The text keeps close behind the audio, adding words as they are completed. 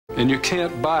and you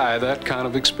can't buy that kind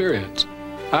of experience.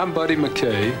 I'm Buddy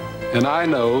McKay, and I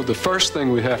know the first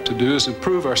thing we have to do is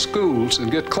improve our schools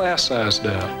and get class size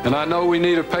down. And I know we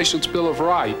need a patient's bill of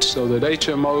rights so that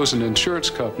HMOs and insurance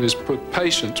companies put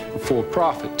patients before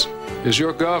profits. As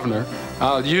your governor,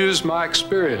 I'll use my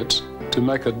experience to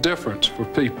make a difference for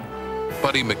people.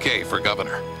 Buddy McKay for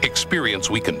governor. Experience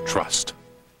we can trust.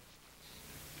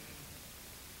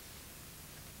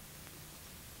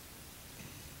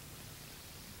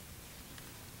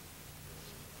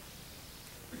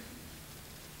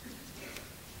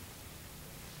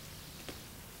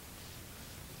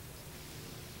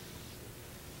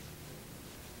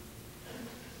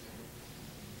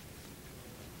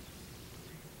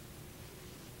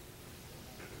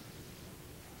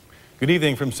 Good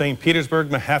evening from St. Petersburg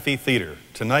Mahaffey Theater.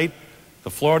 Tonight, the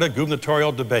Florida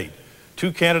gubernatorial debate.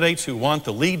 Two candidates who want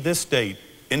to lead this state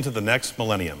into the next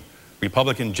millennium.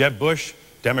 Republican Jeb Bush,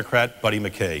 Democrat Buddy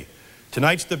McKay.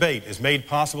 Tonight's debate is made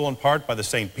possible in part by the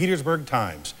St. Petersburg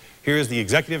Times. Here is the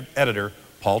executive editor,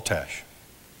 Paul Tash.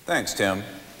 Thanks, Tim.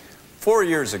 4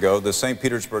 years ago, the St.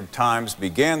 Petersburg Times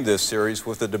began this series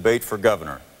with a debate for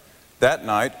governor. That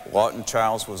night, Lawton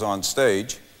Chiles was on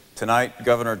stage. Tonight,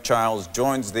 Governor Chiles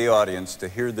joins the audience to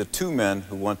hear the two men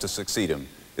who want to succeed him.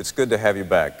 It's good to have you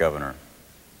back, Governor.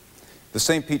 The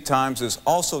St. Pete Times is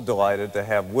also delighted to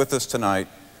have with us tonight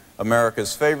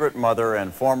America's favorite mother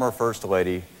and former First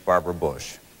Lady, Barbara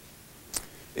Bush.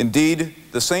 Indeed,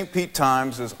 the St. Pete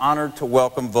Times is honored to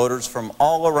welcome voters from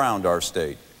all around our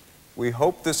state. We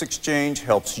hope this exchange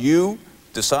helps you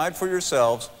decide for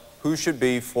yourselves who should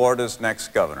be Florida's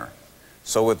next governor.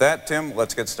 So with that, Tim,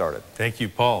 let's get started. Thank you,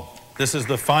 Paul. This is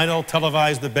the final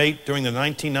televised debate during the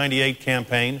 1998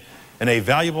 campaign and a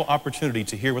valuable opportunity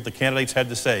to hear what the candidates had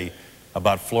to say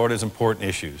about Florida's important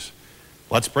issues.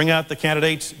 Let's bring out the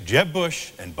candidates, Jeb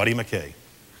Bush and Buddy McKay.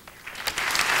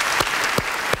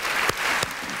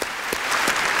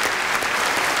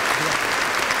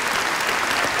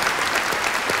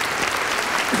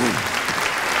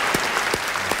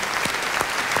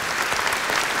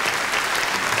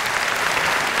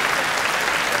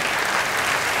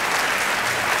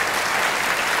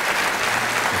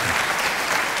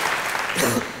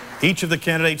 Each of the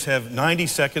candidates have 90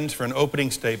 seconds for an opening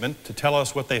statement to tell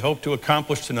us what they hope to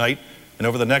accomplish tonight and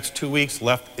over the next 2 weeks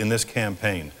left in this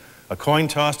campaign. A coin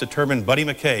toss determined Buddy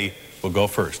McKay will go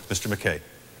first. Mr. McKay.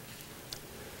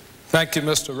 Thank you,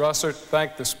 Mr. Russert.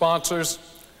 Thank the sponsors.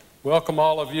 Welcome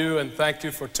all of you, and thank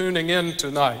you for tuning in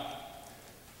tonight.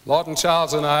 Lawton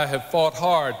Chiles and I have fought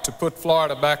hard to put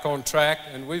Florida back on track,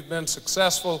 and we've been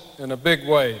successful in a big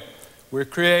way. We're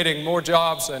creating more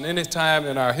jobs than any time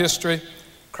in our history.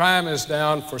 Crime is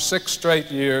down for 6 straight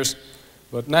years,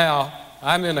 but now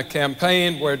I'm in a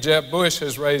campaign where Jeb Bush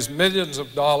has raised millions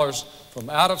of dollars from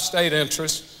out-of-state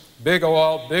interests, big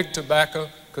oil, big tobacco,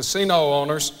 casino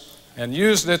owners, and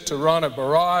used it to run a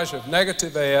barrage of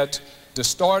negative ads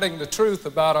distorting the truth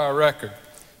about our record.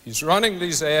 He's running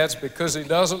these ads because he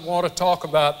doesn't want to talk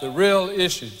about the real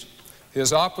issues,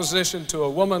 his opposition to a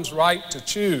woman's right to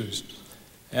choose,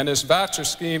 and his voucher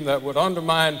scheme that would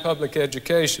undermine public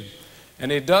education.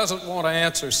 And he doesn't want to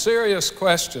answer serious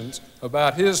questions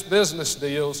about his business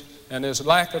deals and his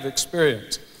lack of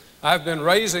experience. I've been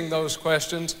raising those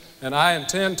questions, and I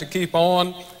intend to keep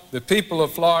on. The people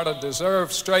of Florida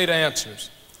deserve straight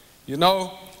answers. You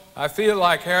know, I feel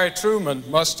like Harry Truman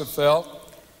must have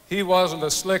felt. He wasn't a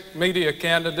slick media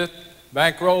candidate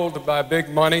bankrolled by big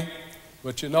money,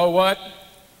 but you know what?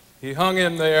 He hung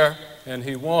in there and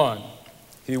he won.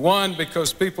 He won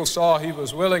because people saw he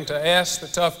was willing to ask the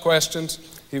tough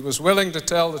questions, he was willing to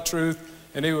tell the truth,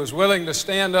 and he was willing to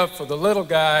stand up for the little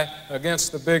guy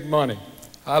against the big money.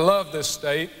 I love this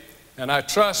state, and I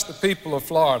trust the people of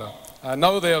Florida. I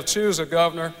know they'll choose a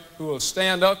governor who will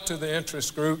stand up to the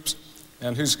interest groups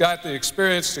and who's got the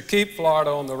experience to keep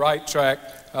Florida on the right track.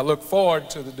 I look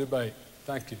forward to the debate.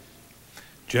 Thank you.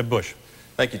 Jeb Bush.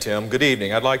 Thank you, Tim. Good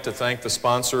evening. I'd like to thank the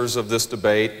sponsors of this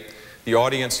debate, the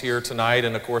audience here tonight,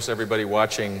 and of course everybody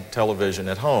watching television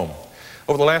at home.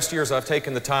 Over the last years, I've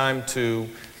taken the time to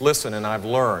listen, and I've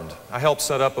learned. I helped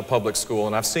set up a public school,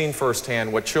 and I've seen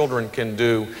firsthand what children can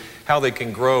do, how they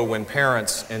can grow when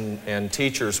parents and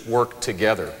teachers work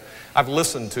together. I've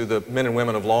listened to the men and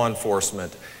women of law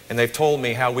enforcement, and they've told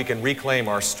me how we can reclaim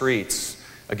our streets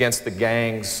against the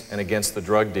gangs and against the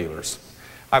drug dealers.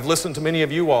 I've listened to many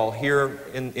of you all here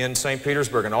in St.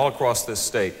 Petersburg and all across this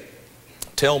state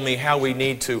tell me how we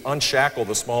need to unshackle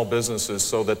the small businesses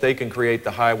so that they can create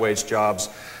the high-wage jobs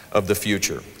of the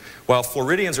future. While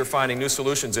Floridians are finding new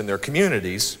solutions in their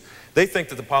communities, they think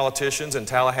that the politicians in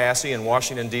Tallahassee and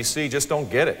Washington, D.C. just don't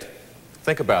get it.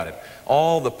 Think about it.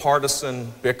 All the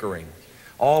partisan bickering,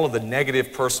 all of the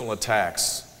negative personal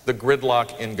attacks, the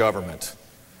gridlock in government.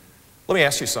 Let me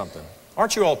ask you something.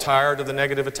 Aren't you all tired of the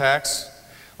negative attacks?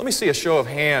 Let me see a show of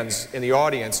hands in the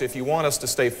audience if you want us to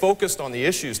stay focused on the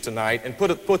issues tonight and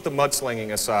put the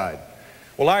mudslinging aside.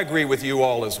 Well, I agree with you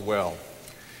all as well.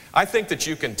 I think that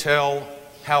you can tell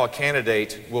how a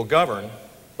candidate will govern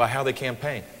by how they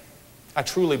campaign. I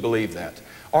truly believe that.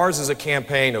 Ours is a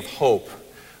campaign of hope,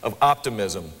 of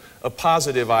optimism, of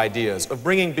positive ideas, of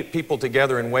bringing people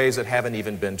together in ways that haven't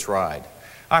even been tried.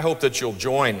 I hope that you'll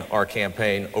join our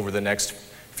campaign over the next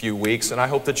few weeks, and I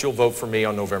hope that you'll vote for me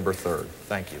on November 3rd.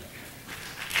 Thank you.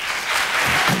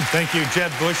 Thank you,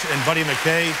 Jeb Bush and Buddy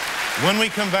McKay. When we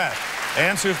come back,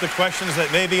 answers the questions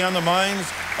that may be on the minds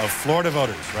of Florida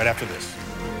voters right after this.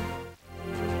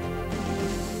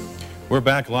 We're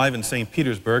back live in St.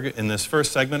 Petersburg. In this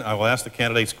first segment, I will ask the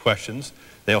candidates questions.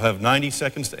 They'll have 90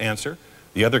 seconds to answer.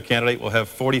 The other candidate will have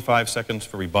 45 seconds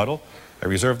for rebuttal. I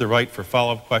reserve the right for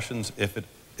follow-up questions if it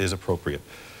is appropriate.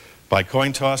 By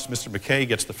coin toss, Mr. McKay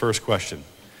gets the first question.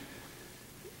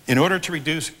 In order to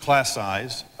reduce class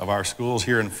size of our schools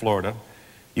here in Florida,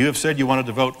 you have said you want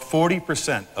to devote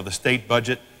 40% of the state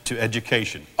budget to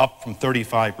education, up from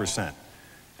 35%.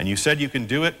 And you said you can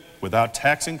do it without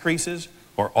tax increases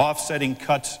or offsetting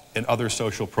cuts in other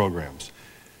social programs.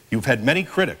 You've had many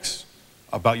critics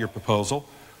about your proposal.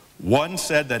 One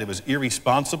said that it was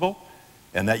irresponsible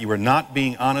and that you were not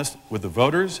being honest with the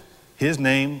voters. His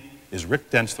name is Rick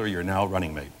Densler, your now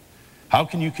running mate. How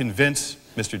can you convince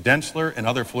Mr. Densler and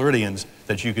other Floridians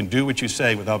that you can do what you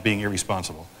say without being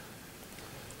irresponsible?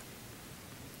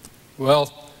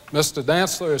 Well, Mr.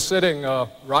 Densler is sitting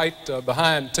right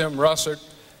behind Tim Russert,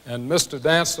 and Mr.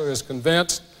 Densler is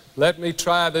convinced. Let me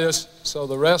try this so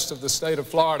the rest of the state of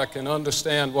Florida can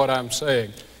understand what I'm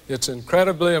saying. It's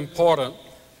incredibly important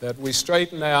that we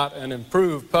straighten out and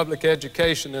improve public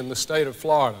education in the state of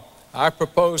Florida. I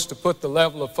propose to put the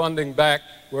level of funding back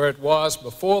where it was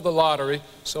before the lottery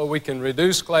so we can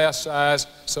reduce class size,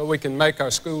 so we can make our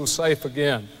schools safe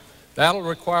again. That'll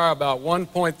require about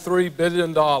 $1.3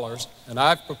 billion, and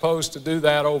I've proposed to do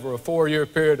that over a 4-year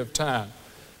period of time.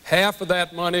 Half of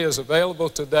that money is available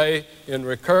today in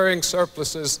recurring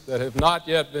surpluses that have not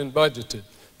yet been budgeted.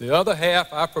 The other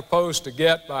half I propose to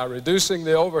get by reducing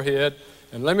the overhead,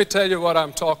 and let me tell you what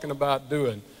I'm talking about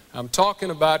doing. I'm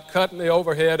talking about cutting the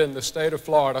overhead in the state of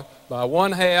Florida by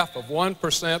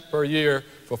 0.5% per year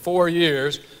for 4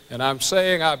 years, and I'm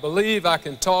saying I believe I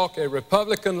can talk a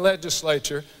Republican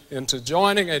legislature into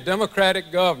joining a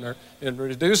Democratic governor in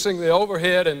reducing the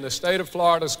overhead in the state of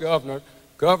Florida's government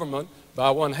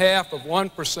by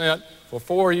 0.5% for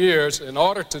 4 years in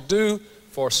order to do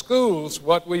for schools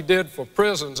what we did for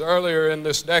prisons earlier in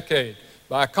this decade.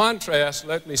 By contrast,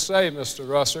 let me say, Mr.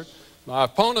 Russert, my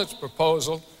opponent's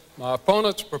proposal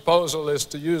is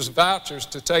to use vouchers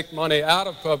to take money out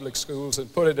of public schools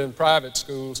and put it in private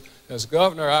schools. As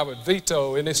governor, I would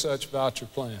veto any such voucher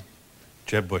plan.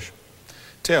 Jeb Bush.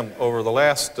 Tim, over the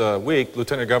last week,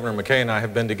 Lieutenant Governor McKay and I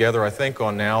have been together, I think,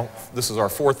 on now, this is our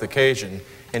 4th occasion,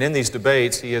 and in these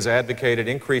debates, he has advocated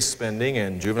increased spending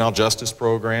in juvenile justice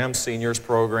programs, seniors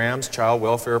programs, child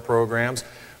welfare programs,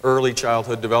 early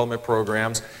childhood development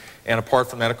programs, and apart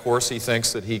from that, of course, he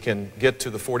thinks that he can get to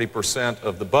the 40%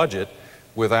 of the budget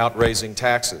without raising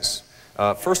taxes.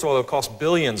 First of all, it'll cost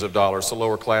billions of dollars to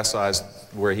lower class size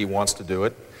where he wants to do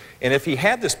it. And if he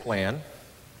had this plan,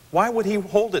 why would he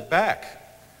hold it back?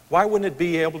 Why wouldn't it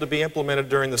be able to be implemented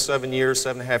during the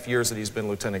 7.5 years that he's been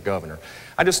lieutenant governor?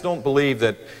 I just don't believe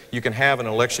that you can have an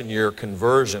election year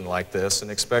conversion like this and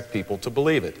expect people to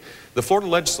believe it. The Florida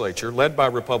legislature, led by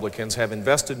Republicans, have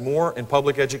invested more in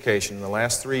public education in the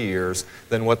last 3 years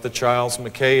than what the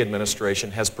Childs-McKay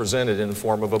administration has presented in the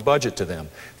form of a budget to them.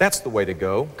 That's the way to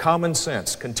go. Common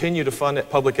sense. Continue to fund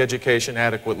public education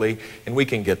adequately, and we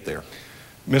can get there.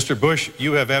 Mr. Bush,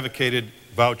 you have advocated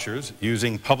vouchers,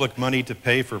 using public money to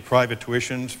pay for private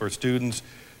tuitions for students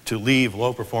to leave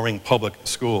low-performing public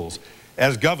schools.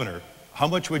 As governor, how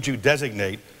much would you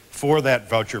designate for that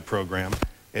voucher program,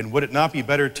 and would it not be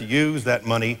better to use that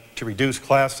money to reduce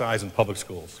class size in public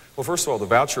schools? Well, first of all, the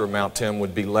voucher amount, Tim,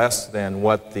 would be less than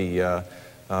what the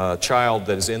child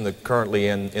that is currently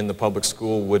in the public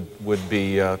school would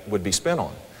be spent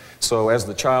on. So as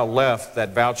the child left,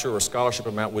 that voucher or scholarship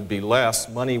amount would be less.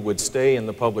 Money would stay in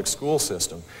the public school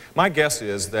system. My guess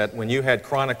is that when you had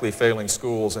chronically failing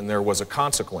schools and there was a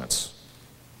consequence,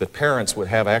 that parents would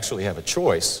actually have a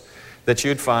choice, that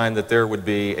you'd find that there would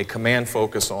be a command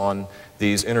focus on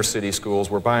these inner city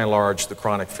schools where by and large the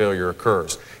chronic failure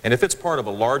occurs. And if it's part of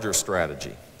a larger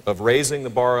strategy, of raising the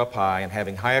bar up high and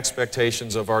having high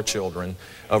expectations of our children,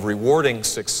 of rewarding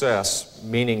success,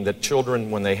 meaning that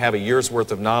children, when they have a year's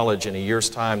worth of knowledge in a year's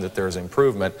time, that there's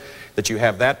improvement, that you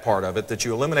have that part of it, that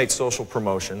you eliminate social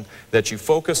promotion, that you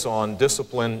focus on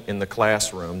discipline in the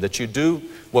classroom, that you do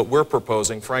what we're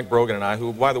proposing, Frank Brogan and I,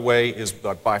 who, by the way, is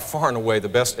by far and away the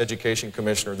best education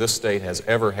commissioner this state has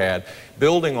ever had,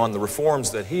 building on the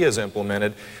reforms that he has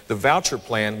implemented. The voucher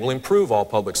plan will improve all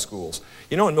public schools.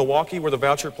 You know, in Milwaukee, where the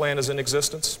voucher plan is in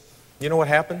existence, you know what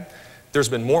happened? There's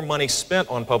been more money spent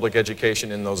on public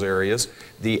education in those areas.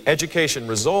 The education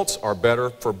results are better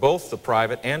for both the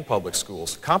private and public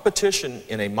schools. Competition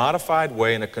in a modified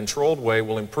way, in a controlled way,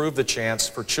 will improve the chance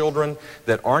for children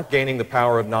that aren't gaining the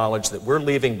power of knowledge that we're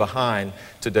leaving behind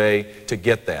today to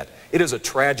get that. It is a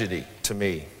tragedy to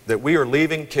me that we are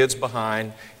leaving kids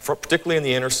behind, particularly in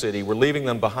the inner city. We're leaving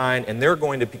them behind, and they're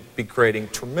going to be creating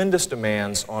tremendous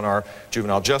demands on our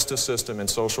juvenile justice system and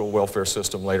social welfare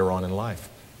system later on in life.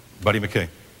 Buddy McKay.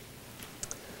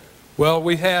 Well,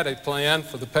 we had a plan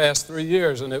for the past 3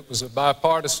 years, and it was a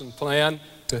bipartisan plan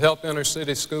to help inner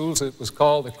city schools. It was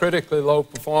called the Critically Low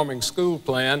Performing School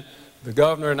Plan. The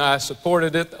governor and I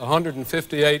supported it.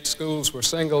 158 schools were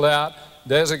singled out,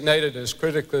 designated as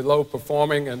critically low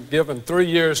performing, and given 3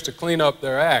 years to clean up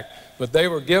their act. But they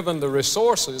were given the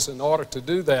resources in order to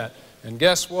do that. And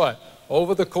guess what?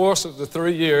 Over the course of the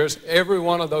 3 years, every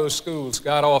one of those schools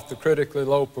got off the critically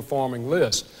low performing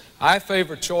list. I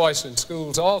favor choice in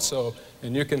schools also,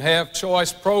 and you can have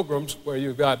choice programs where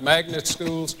you've got magnet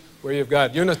schools, where you've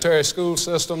got unitary school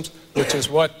systems, which is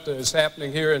what is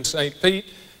happening here in St. Pete,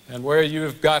 and where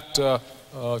you've got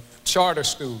charter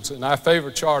schools, and I favor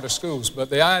charter schools.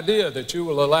 But the idea that you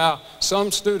will allow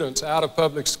some students out of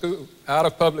public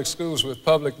schools with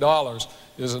public dollars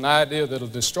is an idea that will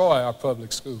destroy our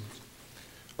public schools.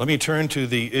 Let me turn to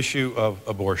the issue of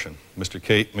abortion. Mr.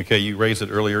 McKay, you raised it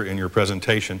earlier in your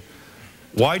presentation.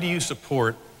 Why do you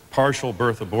support partial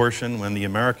birth abortion when the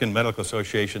American Medical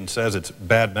Association says it's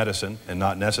bad medicine and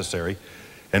not necessary?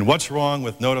 And what's wrong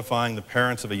with notifying the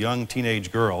parents of a young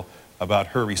teenage girl about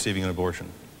her receiving an abortion?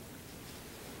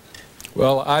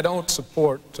 Well, I don't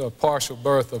support partial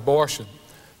birth abortion.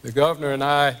 The governor and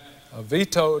I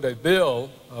vetoed a bill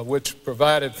which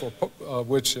prohibited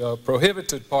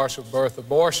partial birth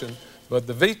abortion, but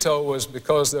the veto was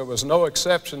because there was no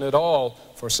exception at all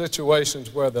for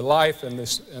situations where the life and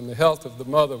the health of the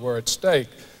mother were at stake.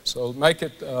 So make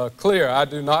it clear, I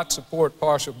do not support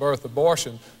partial birth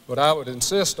abortion, but I would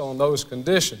insist on those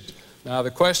conditions. Now,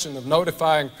 the question of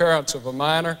notifying parents of a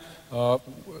minor,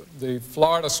 the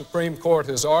Florida Supreme Court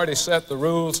has already set the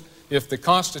rules. If the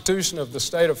Constitution of the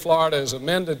state of Florida is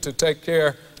amended to take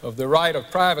care of the right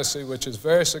of privacy, which is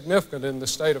very significant in the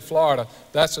state of Florida,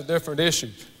 that's a different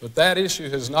issue. But that issue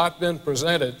has not been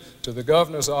presented to the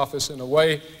governor's office in a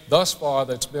way thus far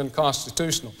that's been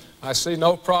constitutional. I see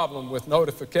no problem with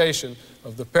notification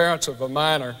of the parents of a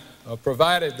minor,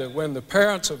 provided that when the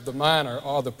parents of the minor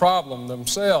are the problem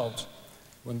themselves,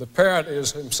 when the parent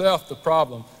is himself the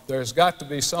problem, there's got to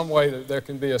be some way that there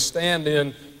can be a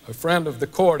stand-in, a friend of the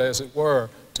court, as it were,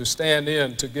 to stand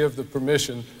in to give the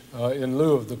permission in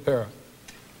lieu of the parent.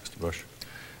 Mr. Bush.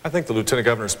 I think the Lieutenant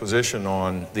Governor's position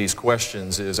on these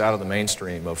questions is out of the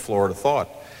mainstream of Florida thought.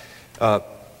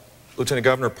 Lieutenant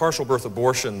Governor, partial birth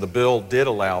abortion, the bill did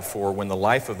allow for when the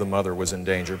life of the mother was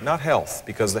endangered, not health,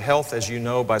 because the health, as you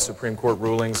know by Supreme Court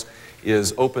rulings,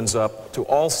 opens up to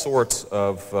all sorts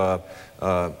of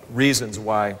reasons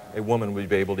why a woman would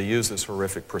be able to use this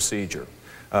horrific procedure.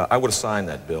 I would have signed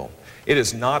that bill. It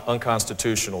is not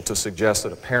unconstitutional to suggest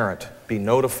that a parent be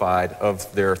notified of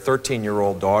their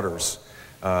 13-year-old daughter's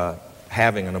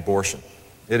having an abortion.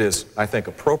 It is, I think,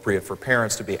 appropriate for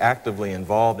parents to be actively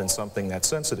involved in something that's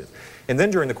sensitive. And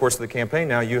then during the course of the campaign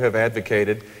now, you have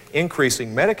advocated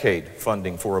increasing Medicaid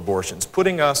funding for abortions,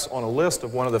 putting us on a list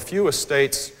of one of the fewest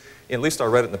states, at least I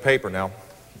read it in the paper now.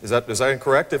 Is that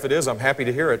incorrect? If it is, I'm happy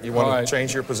to hear it. You want to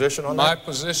change your position on that? My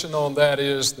position on that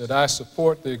is that I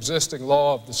support the existing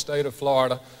law of the state of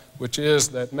Florida, which is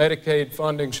that Medicaid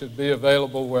funding should be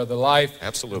available where the life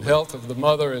and health of the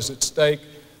mother is at stake,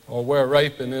 or where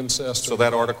rape and incest are. So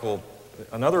that article,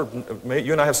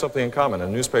 you and I have something in common, a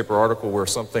newspaper article where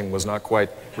something was not quite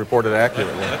reported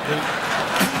accurately.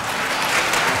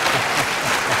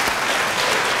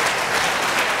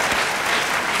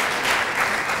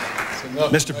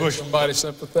 Mr. Bush, somebody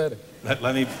sympathetic.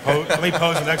 Let me pose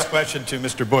the next question to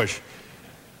Mr. Bush.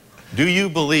 Do you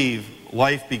believe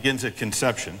life begins at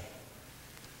conception,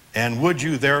 and would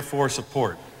you therefore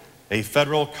support a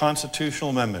federal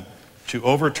constitutional amendment to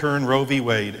overturn Roe v.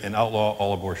 Wade and outlaw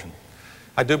all abortion?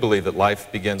 I do believe that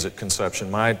life begins at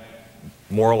conception. My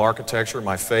moral architecture,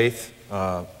 my faith,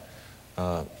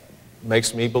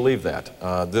 makes me believe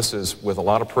that. This is with a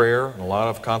lot of prayer and a lot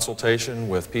of consultation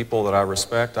with people that I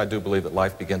respect. I do believe that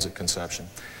life begins at conception.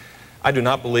 I do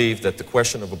not believe that the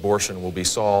question of abortion will be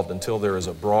solved until there is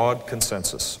a broad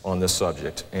consensus on this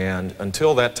subject. And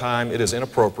until that time, it is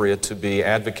inappropriate to be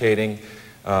advocating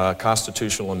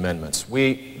constitutional amendments.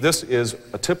 This is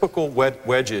a typical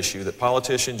wedge issue that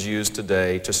politicians use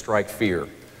today to strike fear,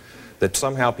 that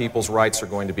somehow people's rights are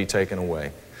going to be taken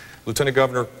away. Lieutenant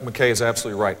Governor McKay is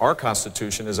absolutely right. Our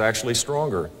Constitution is actually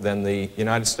stronger than the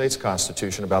United States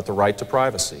Constitution about the right to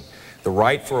privacy. The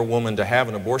right for a woman to have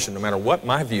an abortion, no matter what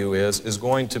my view is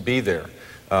going to be there.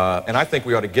 And I think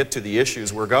we ought to get to the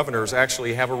issues where governors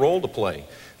actually have a role to play.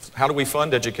 How do we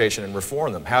fund education and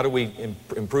reform them? How do we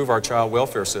improve our child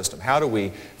welfare system? How do we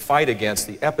fight against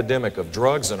the epidemic of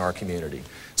drugs in our community?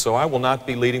 So I will not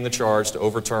be leading the charge to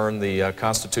overturn the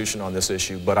Constitution on this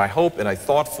issue, but I hope in a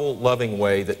thoughtful, loving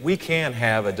way that we can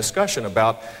have a discussion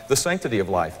about the sanctity of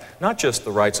life, not just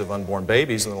the rights of unborn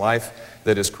babies and the life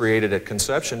that is created at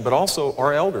conception, but also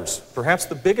our elders. Perhaps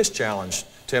the biggest challenge,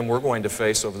 Tim, we're going to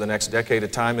face over the next decade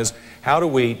of time is how do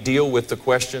we deal with the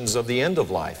questions of the end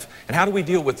of life? And how do we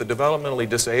deal with the developmentally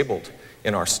disabled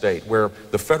in our state, where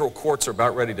the federal courts are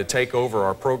about ready to take over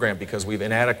our program because we've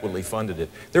inadequately funded it?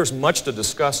 There's much to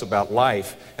discuss about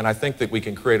life, and I think that we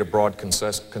can create a broad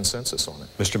consensus on it.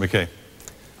 Mr. McKay.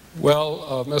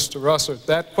 Well, Mr. Russert,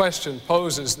 that question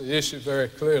poses the issue very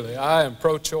clearly. I am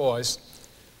pro-choice,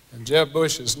 and Jeb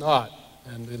Bush is not.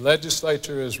 And the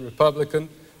legislature is Republican,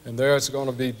 and there's going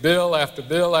to be bill after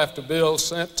bill after bill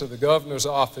sent to the governor's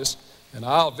office, and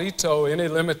I'll veto any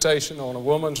limitation on a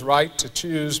woman's right to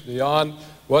choose beyond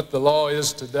what the law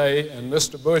is today, and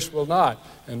Mr. Bush will not.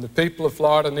 And the people of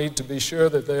Florida need to be sure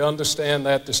that they understand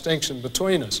that distinction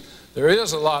between us. There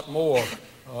is a lot more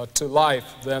to life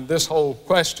than this whole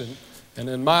question, and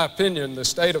in my opinion, the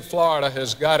state of Florida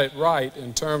has got it right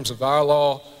in terms of our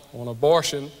law on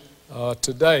abortion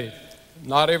today.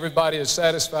 Not everybody is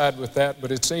satisfied with that,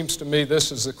 but it seems to me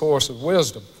this is the course of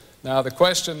wisdom. Now, the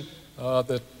question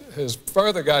that has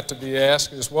further got to be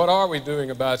asked is, what are we doing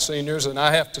about seniors? And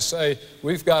I have to say,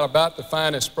 we've got about the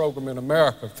finest program in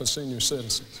America for senior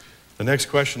citizens. The next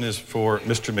question is for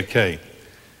Mr. McKay.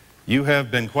 You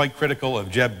have been quite critical of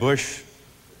Jeb Bush,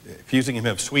 accusing him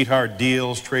of sweetheart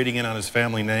deals, trading in on his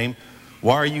family name.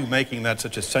 Why are you making that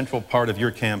such a central part of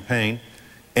your campaign?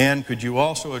 And could you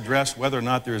also address whether or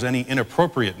not there's any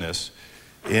inappropriateness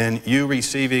in you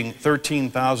receiving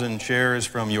 13,000 shares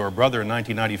from your brother in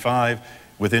 1995,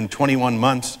 within 21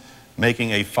 months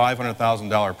making a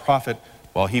 $500,000 profit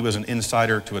while he was an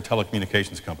insider to a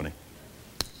telecommunications company?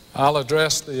 I'll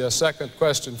address the second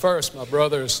question first. My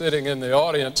brother is sitting in the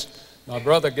audience. My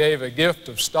brother gave a gift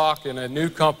of stock in a new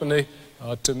company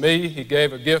to me. He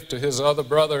gave a gift to his other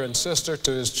brother and sister,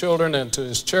 to his children, and to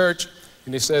his church.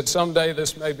 And he said, someday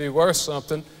this may be worth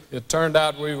something. It turned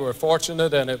out we were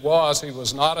fortunate, and it was. He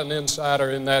was not an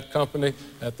insider in that company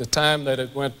at the time that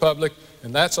it went public,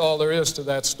 and that's all there is to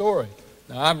that story.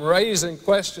 Now, I'm raising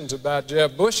questions about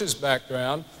Jeb Bush's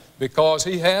background because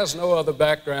he has no other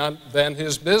background than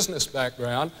his business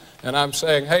background, and I'm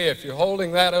saying, hey, if you're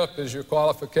holding that up as your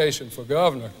qualification for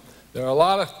governor, there are a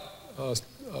lot of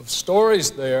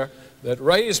stories there that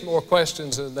raise more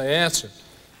questions than they answer.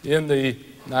 In the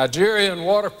Nigerian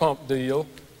water pump deal,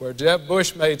 where Jeb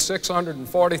Bush made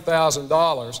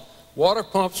 $640,000, water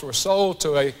pumps were sold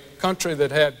to a country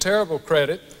that had terrible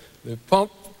credit. The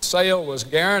pump sale was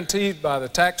guaranteed by the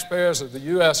taxpayers of the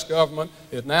U.S. government.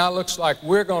 It now looks like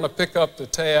we're going to pick up the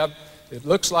tab. It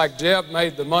looks like Jeb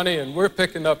made the money and we're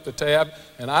picking up the tab.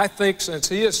 And I think since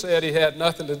he has said he had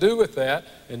nothing to do with that,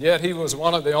 and yet he was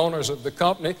one of the owners of the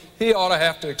company, he ought to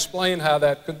have to explain how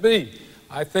that could be.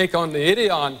 I think on the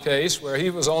Ideon case, where he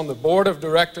was on the board of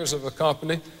directors of a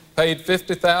company, paid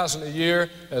 $50,000 a year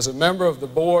as a member of the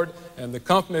board, and the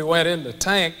company went in the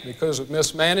tank because of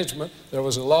mismanagement. There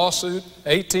was a lawsuit,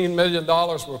 $18 million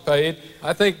were paid.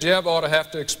 I think Jeb ought to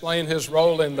have to explain his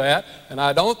role in that, and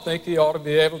I don't think he ought to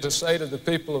be able to say to the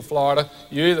people of Florida,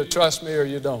 you either trust me or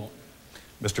you don't.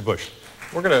 Mr. Bush.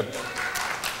 We're going to,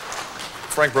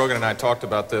 Frank Brogan and I talked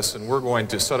about this, and we're going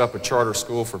to set up a charter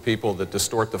school for people that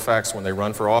distort the facts when they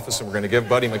run for office, and we're going to give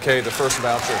Buddy McKay the first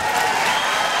voucher.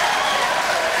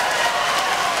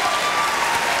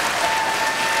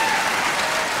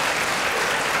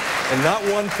 And not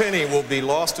one penny will be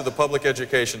lost to the public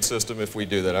education system if we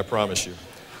do that, I promise you.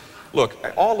 Look,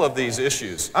 all of these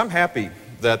issues, I'm happy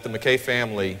that the McKay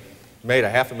family made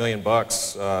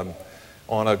 $500,000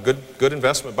 on a good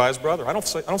investment by his brother. I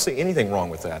don't see anything wrong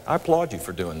with that. I applaud you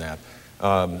for doing that.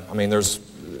 I mean, there's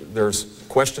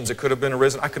questions that could have been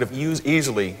arisen. I could have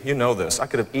easily, you know this, I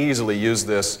could have easily used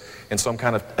this in some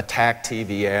kind of attack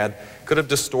TV ad, could have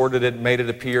distorted it, made it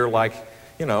appear like,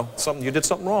 you know, you did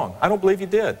something wrong. I don't believe you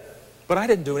did. But I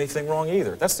didn't do anything wrong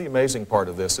either. That's the amazing part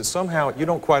of this, is somehow you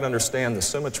don't quite understand the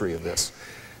symmetry of this.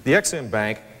 The Ex-Im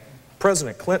Bank,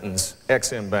 President Clinton's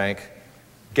Ex-Im Bank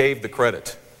gave the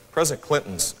credit. President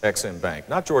Clinton's Ex-Im Bank,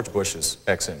 not George Bush's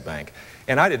Ex-Im Bank.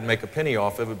 And I didn't make a penny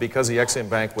off of it because the Ex-Im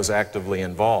Bank was actively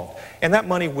involved. And that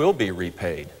money will be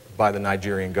repaid by the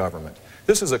Nigerian government.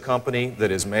 This is a company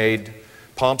that has made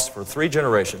pumps for 3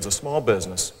 generations, a small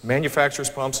business, manufactures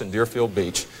pumps in Deerfield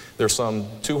Beach. There's some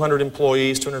 200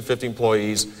 employees, 250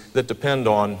 employees that depend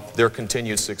on their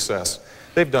continued success.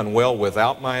 They've done well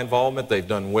without my involvement. They've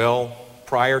done well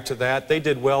prior to that. They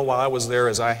did well while I was there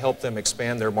as I helped them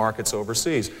expand their markets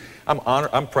overseas.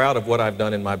 I'm proud of what I've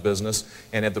done in my business,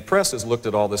 and the press has looked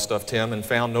at all this stuff, Tim, and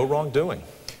found no wrongdoing.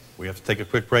 We have to take a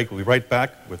quick break. We'll be right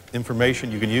back with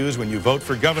information you can use when you vote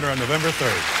for governor on November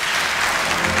 3rd.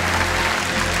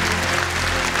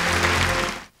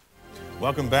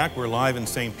 Welcome back. We're live in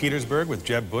St. Petersburg with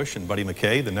Jeb Bush and Buddy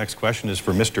McKay. The next question is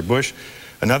for Mr. Bush.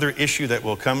 Another issue that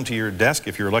will come to your desk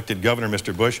if you're elected governor,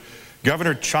 Mr. Bush.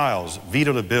 Governor Childs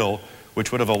vetoed a bill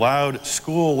which would have allowed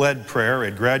school-led prayer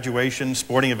at graduation,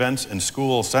 sporting events, and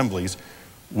school assemblies.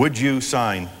 Would you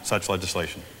sign such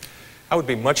legislation? I would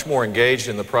be much more engaged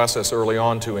in the process early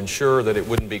on to ensure that it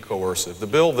wouldn't be coercive. The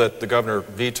bill that the governor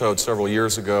vetoed several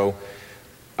years ago,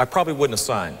 I probably wouldn't have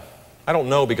signed. I don't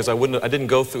know, because I didn't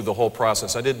go through the whole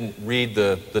process. I didn't read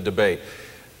the debate.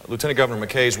 Lieutenant Governor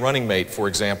McKay's running mate, for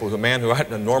example, a man who I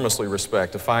enormously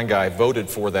respect, a fine guy, voted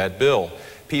for that bill.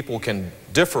 People can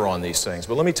differ on these things,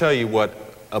 but let me tell you what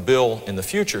a bill in the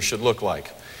future should look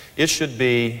like. It should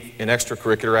be in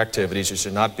extracurricular activities. It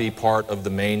should not be part of the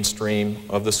mainstream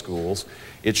of the schools.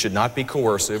 It should not be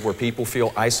coercive, where people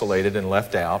feel isolated and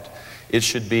left out. It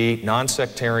should be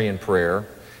non-sectarian prayer.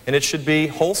 And it should be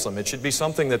wholesome. It should be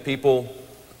something that people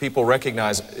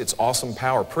recognize its awesome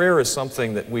power. Prayer is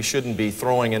something that we shouldn't be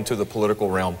throwing into the political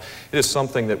realm. It is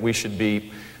something that we should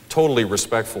be totally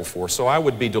respectful for. So I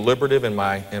would be deliberative in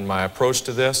my approach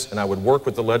to this, and I would work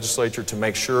with the legislature to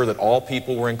make sure that all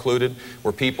people were included.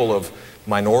 Where people of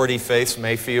minority faiths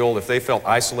may feel, if they felt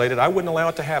isolated, I wouldn't allow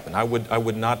it to happen. I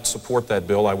would not support that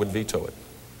bill. I would veto it.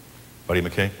 Buddy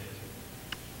McKay?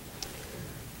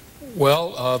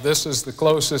 Well, this is the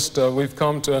closest we've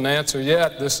come to an answer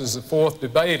yet. This is the 4th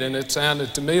debate, and it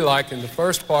sounded to me like in the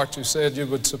first part you said you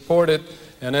would support it,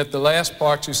 and at the last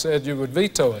part you said you would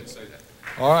veto it.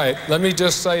 All right, let me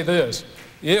just say this.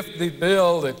 If the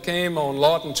bill that came on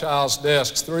Lawton Child's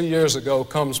desks 3 years ago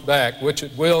comes back, which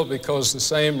it will because the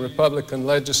same Republican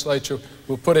legislature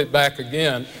will put it back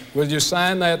again, will you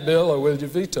sign that bill or will you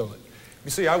veto it? You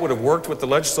see, I would have worked with the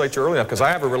legislature early enough because I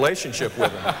have a relationship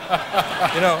with them.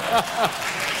 You know,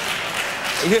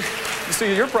 you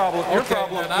see, your problem,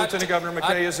 Lieutenant Governor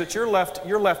McKay, is that you're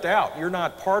left out. You're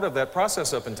not part of that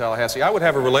process up in Tallahassee. I would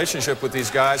have a relationship with these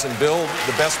guys and build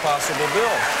the best possible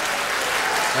bill.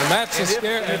 And that's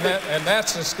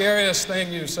the scariest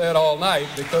thing you said all night,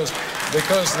 because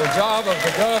the job of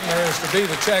the governor is to be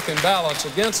the check and balance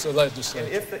against the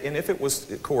legislature. And if it was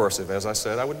coercive, as I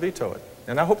said, I would veto it.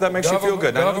 And I hope that makes you feel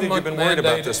good. I know that you've been worried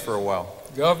about this for a while.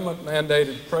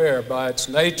 Government-mandated prayer by its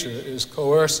nature is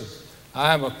coercive.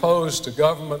 I am opposed to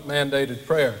government-mandated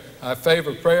prayer. I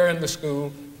favor prayer in the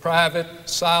school, private,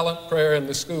 silent prayer in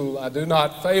the school. I do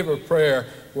not favor prayer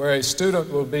where a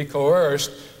student will be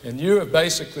coerced. And you have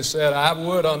basically said, I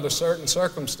would, under certain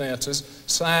circumstances,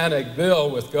 sign a bill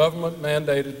with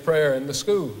government-mandated prayer in the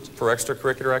schools. For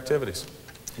extracurricular activities.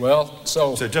 Well,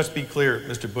 so just be clear,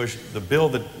 Mr. Bush, the bill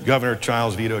that Governor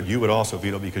Childs vetoed, you would also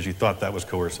veto because you thought that was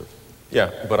coercive.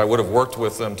 Yeah, but I would have worked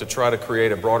with them to try to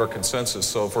create a broader consensus.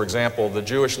 So, for example, the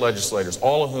Jewish legislators,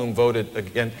 all of whom voted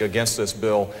against this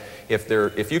bill,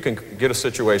 if you can get a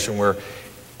situation where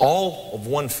all of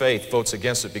one faith votes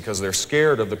against it because they're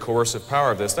scared of the coercive power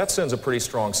of this, that sends a pretty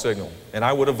strong signal. And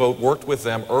I would have worked with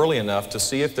them early enough to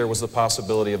see if there was the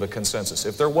possibility of a consensus.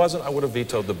 If there wasn't, I would have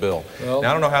vetoed the bill. Well, now,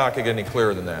 I don't know how I could get any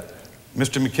clearer than that.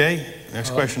 Mr. McKay,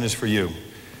 next question is for you.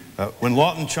 When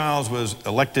Lawton Childs was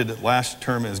elected last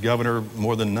term as governor,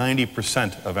 more than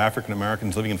 90% of African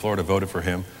Americans living in Florida voted for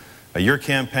him. Your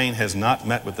campaign has not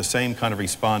met with the same kind of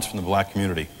response from the black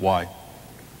community. Why?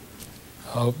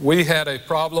 We had a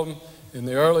problem in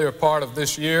the earlier part of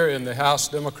this year in the House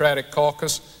Democratic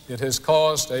Caucus. It has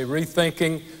caused a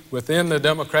rethinking within the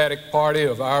Democratic Party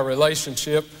of our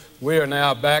relationship. We are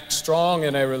now back strong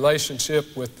in a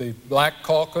relationship with the Black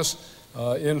Caucus.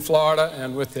 in Florida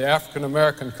and with the African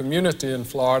American community in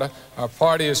Florida. Our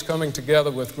party is coming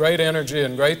together with great energy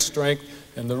and great strength,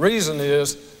 and the reason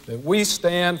is that we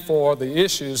stand for the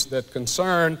issues that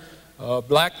concern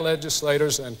black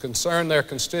legislators and concern their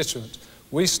constituents.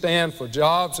 We stand for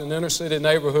jobs in inner city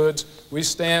neighborhoods. We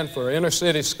stand for inner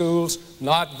city schools,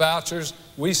 not vouchers.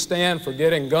 We stand for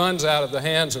getting guns out of the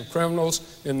hands of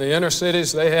criminals in the inner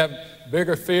cities. They have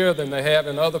bigger fear than they have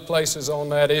in other places on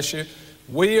that issue.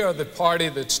 We are the party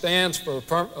that stands for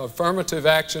affirmative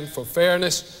action, for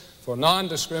fairness, for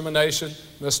non-discrimination.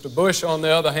 Mr. Bush, on the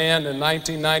other hand, in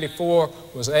 1994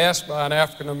 was asked by an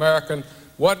African American,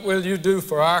 "What will you do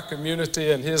for our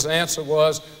community?" And his answer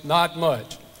was, "Not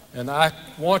much." And I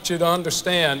want you to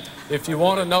understand, if you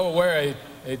want to know where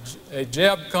a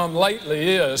Jeb come lately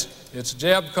is, it's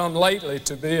Jeb come lately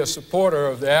to be a supporter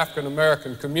of the African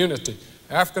American community.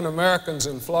 African Americans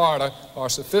in Florida are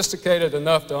sophisticated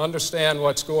enough to understand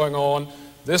what's going on.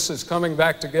 This is coming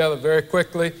back together very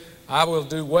quickly. I will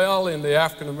do well in the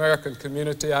African American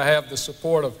community. I have the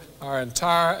support of our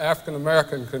entire African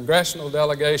American congressional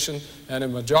delegation and a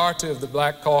majority of the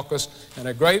Black Caucus and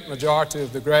a great majority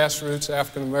of the grassroots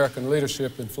African American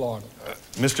leadership in Florida.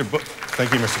 Thank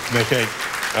you, Mr. McKay.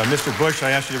 Mr. Bush,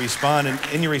 I asked you to respond, and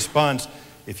in your response,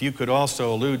 if you could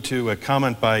also allude to a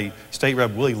comment by State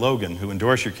Rep Willie Logan, who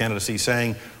endorsed your candidacy,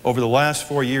 saying, "Over the last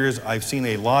 4 years, I've seen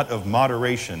a lot of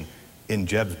moderation in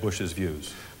Jeb Bush's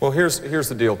views." Well, here's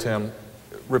the deal, Tim.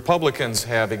 Republicans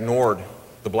have ignored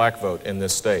the black vote in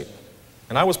this state.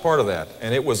 And I was part of that,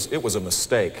 and it was a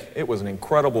mistake. It was an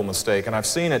incredible mistake, and I've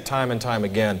seen it time and time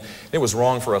again. It was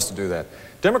wrong for us to do that.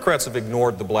 Democrats have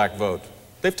ignored the black vote.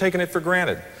 They've taken it for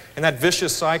granted. And that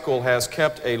vicious cycle has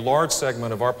kept a large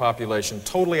segment of our population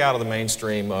totally out of the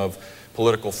mainstream of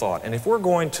political thought. And if we're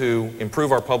going to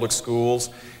improve our public schools,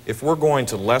 if we're going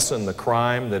to lessen the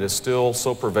crime that is still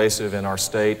so pervasive in our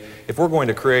state, if we're going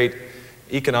to create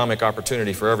economic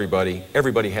opportunity for everybody,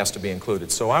 everybody has to be included.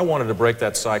 So I wanted to break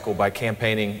that cycle by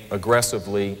campaigning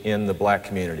aggressively in the black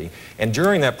community. And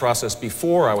during that process,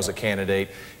 before I was a candidate,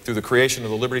 through the creation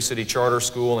of the Liberty City Charter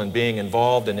School and being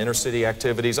involved in inner city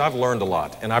activities, I've learned a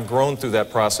lot, and I've grown through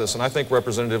that process, and I think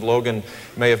Representative Logan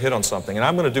may have hit on something, and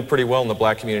I'm going to do pretty well in the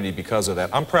black community because of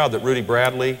that. I'm proud that Rudy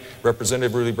Bradley,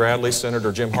 Representative Rudy Bradley,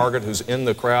 Senator Jim Hargett, who's in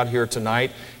the crowd here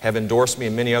tonight, have endorsed me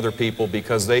and many other people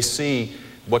because they see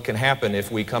what can happen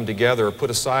if we come together,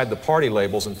 put aside the party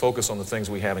labels, and focus on the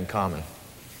things we have in common.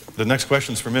 The next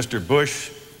question is for Mr. Bush.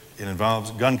 It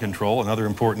involves gun control, another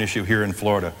important issue here in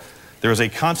Florida. There is a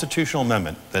constitutional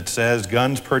amendment that says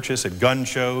guns purchased at gun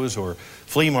shows or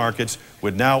flea markets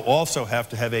would now also have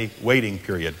to have a waiting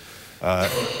period.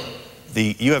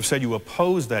 You have said you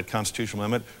oppose that constitutional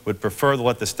amendment, would prefer to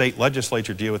let the state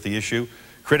legislature deal with the issue.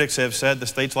 Critics have said the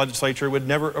state's legislature would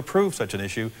never approve such an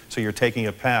issue, so you're taking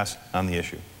a pass on the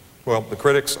issue. Well, the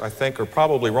critics, I think, are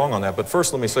probably wrong on that, but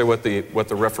first let me say what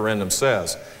the referendum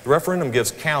says. The referendum gives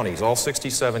counties, all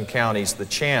 67 counties, the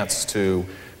chance to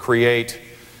create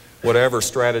whatever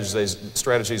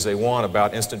strategies they want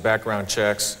about instant background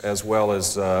checks as well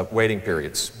as waiting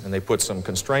periods. And they put some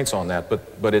constraints on that,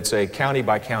 but it's a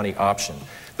county-by-county option.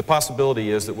 The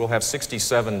possibility is that we'll have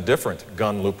 67 different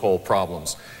gun loophole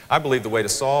problems. I believe the way to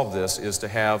solve this is to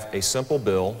have a simple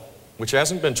bill, which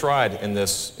hasn't been tried in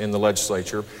the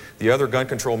legislature. The other gun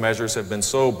control measures have been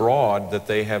so broad that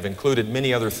they have included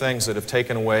many other things that have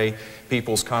taken away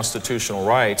people's constitutional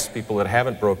rights, people that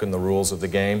haven't broken the rules of the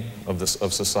game of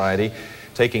society,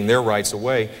 taking their rights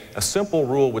away. A simple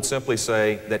rule would simply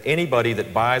say that anybody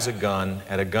that buys a gun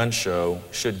at a gun show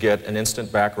should get an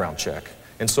instant background check.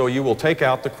 And so you will take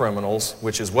out the criminals,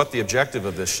 which is what the objective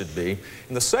of this should be.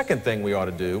 And the second thing we ought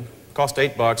to do, cost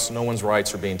 $8, no one's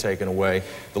rights are being taken away.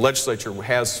 The legislature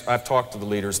has, I've talked to the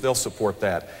leaders, they'll support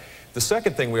that. The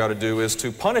second thing we ought to do is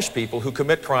to punish people who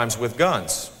commit crimes with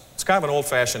guns. It's kind of an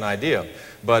old-fashioned idea,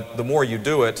 but the more you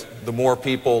do it, the more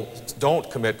people don't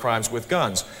commit crimes with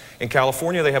guns. In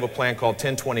California, they have a plan called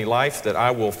 1020 Life that I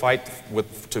will fight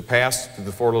to pass through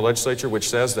the Florida legislature, which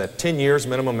says that 10 years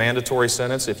minimum mandatory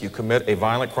sentence if you commit a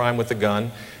violent crime with a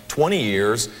gun, 20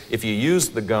 years if you use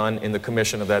the gun in the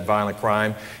commission of that violent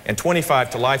crime, and 25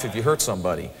 to life if you hurt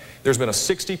somebody. There's been a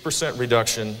 60%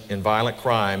 reduction in violent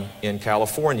crime in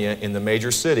California in the major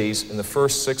cities in the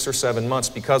first 6 or 7 months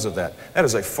because of that. That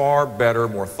is a far better,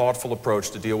 more thoughtful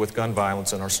approach to deal with gun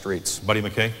violence in our streets. Buddy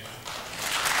McKay.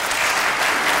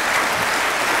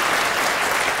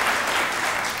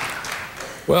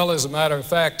 Well, as a matter of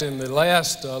fact, in the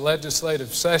last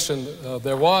legislative session,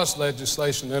 there was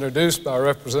legislation introduced by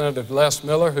Representative Les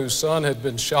Miller, whose son had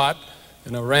been shot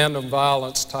in a random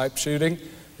violence type shooting.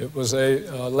 It was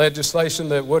a legislation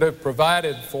that would have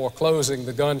provided for closing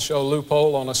the gun show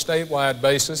loophole on a statewide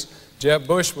basis. Jeb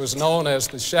Bush was known as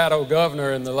the shadow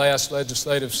governor in the last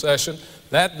legislative session.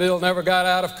 That bill never got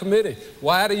out of committee.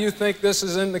 Why do you think this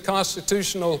is in the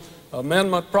constitutional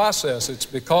amendment process? It's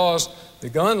because the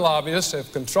gun lobbyists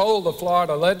have controlled the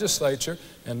Florida legislature,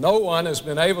 and no one has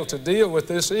been able to deal with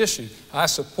this issue. I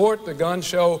support the gun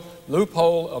show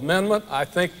loophole amendment. I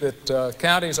think that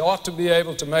counties ought to be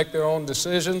able to make their own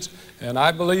decisions, and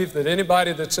I believe that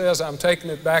anybody that says I'm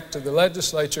taking it back to the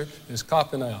legislature is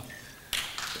copping out.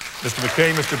 Mr.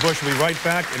 McKay, Mr. Bush will be right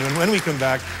back, and when we come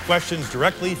back, questions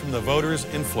directly from the voters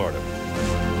in Florida.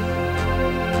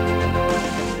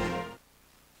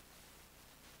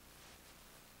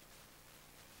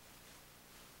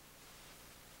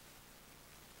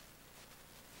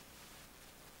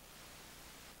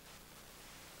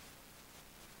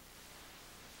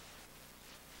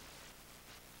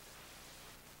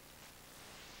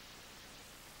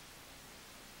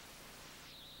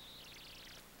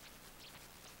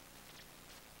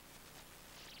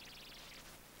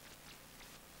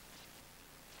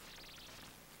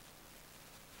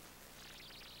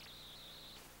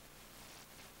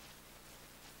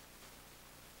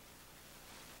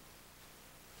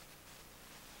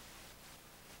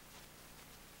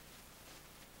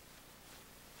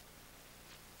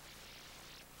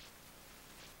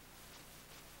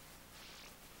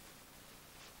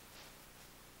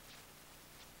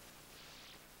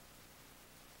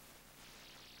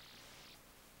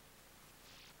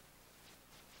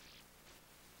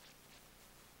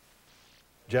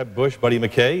 Jeb Bush, Buddy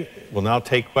McKay will now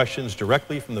take questions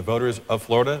directly from the voters of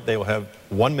Florida. They will have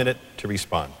 1 minute to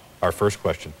respond. Our first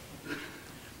question.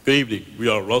 Good evening. We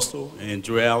are Russell and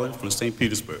Joy Allen from St.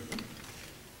 Petersburg.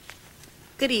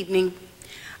 Good evening.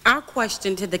 Our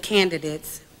question to the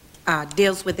candidates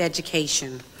deals with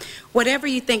education. Whatever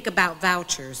you think about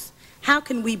vouchers, how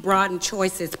can we broaden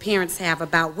choices parents have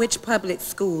about which public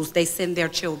schools they send their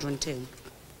children to?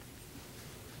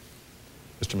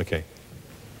 Mr. McKay.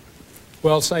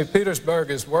 Well, St.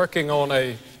 Petersburg is working on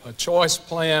a choice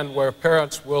plan where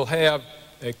parents will have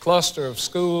a cluster of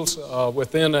schools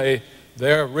within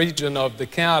their region of the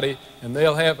county, and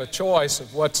they'll have a choice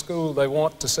of what school they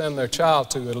want to send their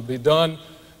child to. It'll be done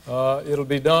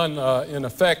in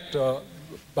effect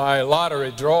by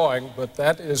lottery drawing, but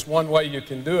that is one way you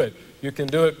can do it. You can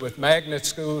do it with magnet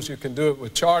schools, you can do it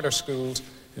with charter schools.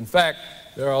 In fact,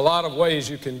 there are a lot of ways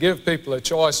you can give people a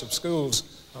choice of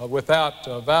schools without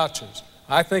vouchers.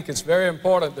 I think it's very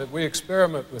important that we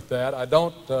experiment with that. I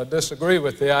don't disagree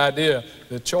with the idea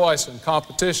that choice and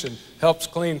competition helps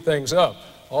clean things up.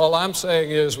 All I'm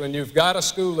saying is when you've got a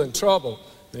school in trouble,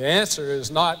 the answer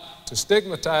is not to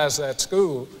stigmatize that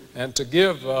school and to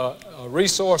give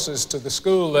resources to the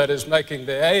school that is making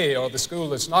the A or the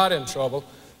school that's not in trouble.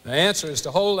 The answer is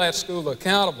to hold that school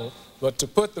accountable, but to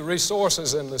put the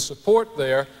resources and the support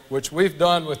there, which we've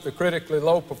done with the critically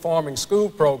low-performing school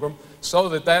program, so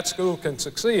that that school can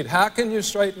succeed. How can you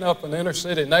straighten up an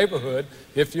inner-city neighborhood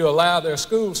if you allow their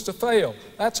schools to fail?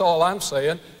 That's all I'm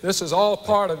saying. This is all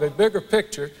part of a bigger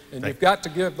picture, and you've got to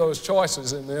give those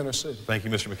choices in the inner city. Thank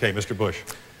you, Mr. McKay. Mr. Bush.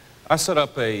 I set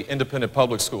up an independent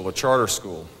public school, a charter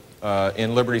school,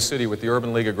 in Liberty City with the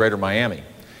Urban League of Greater Miami.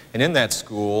 And in that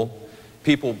school,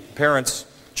 parents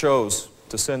chose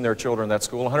to send their children to that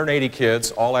school. 180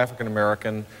 kids, all African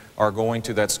American, are going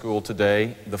to that school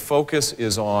today. The focus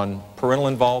is on parental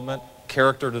involvement,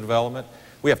 character development.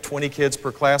 We have 20 kids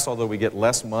per class, although we get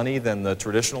less money than the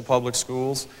traditional public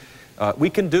schools. We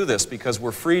can do this because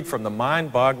we're freed from the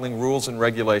mind-boggling rules and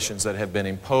regulations that have been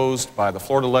imposed by the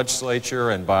Florida legislature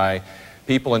and by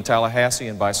people in Tallahassee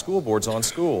and by school boards on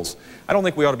schools. I don't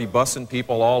think we ought to be busing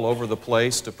people all over the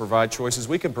place to provide choices.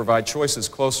 We can provide choices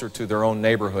closer to their own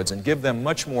neighborhoods and give them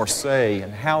much more say in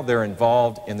how they're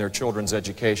involved in their children's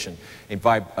education.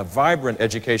 A vibrant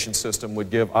education system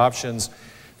would give options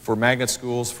for magnet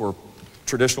schools, for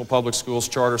traditional public schools,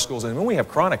 charter schools, and when we have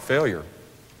chronic failure,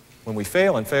 when we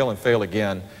fail and fail and fail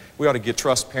again, we ought to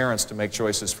trust parents to make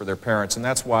choices for their parents, and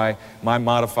that's why my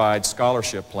modified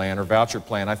scholarship plan or voucher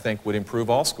plan, I think, would improve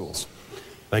all schools.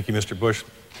 Thank you, Mr. Bush.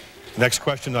 Next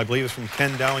question, I believe, is from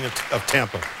Ken Dowling of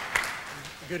Tampa.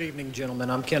 Good evening,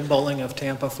 gentlemen. I'm Ken Bowling of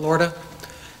Tampa, Florida.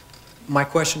 My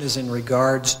question is in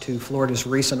regards to Florida's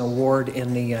recent award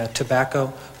in the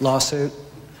tobacco lawsuit.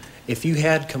 If you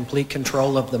had complete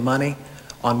control of the money,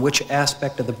 on which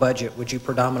aspect of the budget would you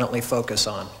predominantly focus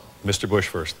on? Mr. Bush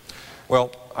first.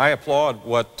 Well, I applaud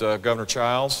what Governor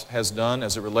Childs has done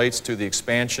as it relates to the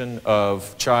expansion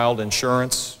of child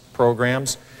insurance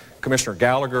programs. Commissioner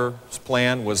Gallagher's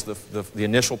plan was the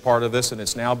initial part of this, and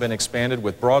it's now been expanded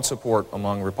with broad support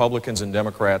among Republicans and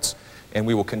Democrats, and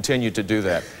we will continue to do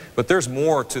that. But there's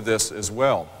more to this as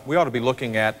well. We ought to be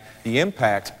looking at the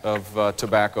impact of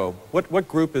tobacco. What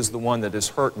group is the one that is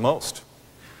hurt most?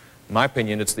 In my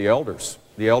opinion, it's the elders.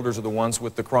 The elders are the ones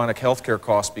with the chronic health care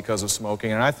costs because of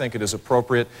smoking, and I think it is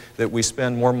appropriate that we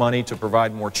spend more money to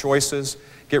provide more choices,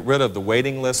 get rid of the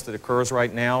waiting list that occurs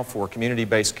right now for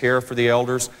community-based care for the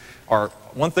elders.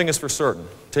 One thing is for certain,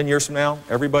 10 years from now,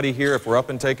 everybody here, if we're up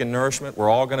and taking nourishment, we're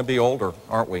all going to be older,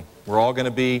 aren't we? We're all going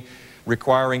to be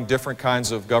requiring different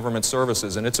kinds of government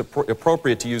services, and it's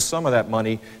appropriate to use some of that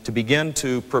money to begin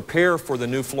to prepare for the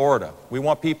new Florida. We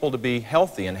want people to be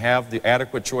healthy and have the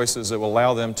adequate choices that will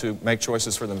allow them to make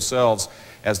choices for themselves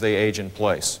as they age in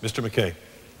place. Mr. McKay.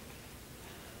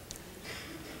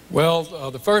 Well,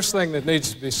 the first thing that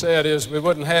needs to be said is we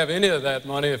wouldn't have any of that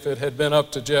money if it had been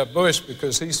up to Jeb Bush,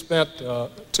 because he spent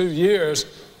 2 years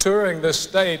touring this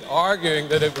state arguing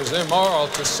that it was immoral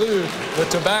to sue the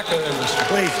tobacco industry.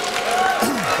 Please.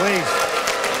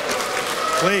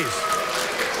 Please.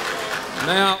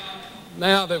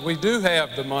 Now that we do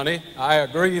have the money, I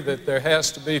agree that there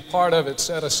has to be part of it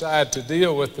set aside to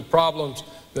deal with the problems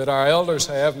that our elders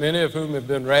have, many of whom have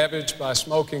been ravaged by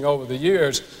smoking over the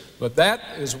years. But that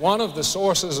is one of the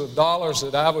sources of dollars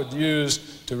that I would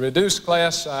use to reduce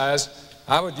class size.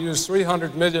 I would use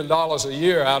 $300 million a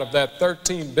year out of that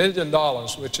 $13 billion,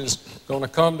 which is going to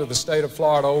come to the state of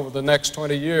Florida over the next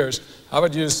 20 years. I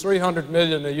would use $300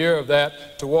 million a year of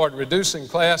that toward reducing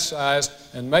class size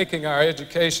and making our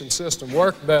education system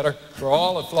work better for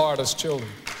all of Florida's children.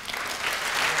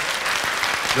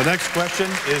 The next question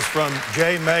is from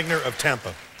Jay Magner of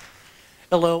Tampa.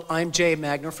 Hello, I'm Jay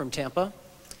Magner from Tampa.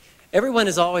 Everyone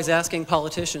is always asking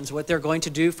politicians what they're going to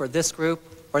do for this group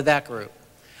or that group.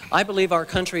 I believe our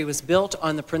country was built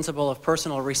on the principle of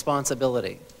personal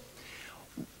responsibility.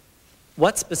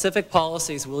 What specific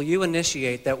policies will you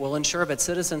initiate that will ensure that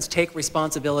citizens take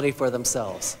responsibility for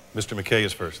themselves? Mr. McKay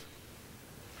is first.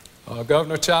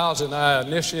 Governor Childs and I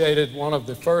initiated one of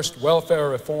the first welfare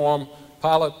reform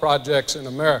pilot projects in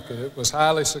America. It was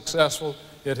highly successful.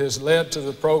 It has led to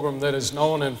the program that is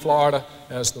known in Florida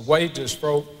as the Wages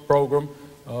Program.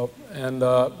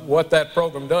 What that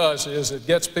program does is it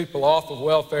gets people off of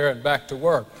welfare and back to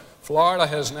work. Florida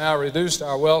has now reduced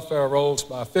our welfare rolls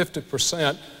by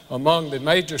 50%. Among the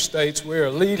major states, we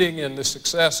are leading in the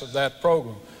success of that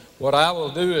program. What I will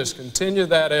do is continue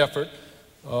that effort,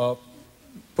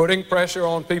 putting pressure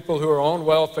on people who are on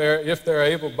welfare, if they're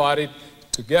able-bodied,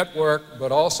 to get work,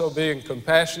 but also being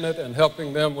compassionate and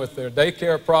helping them with their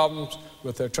daycare problems,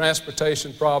 with their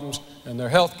transportation problems, and their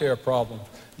health care problems.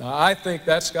 Now, I think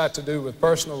that's got to do with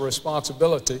personal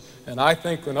responsibility, and I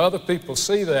think when other people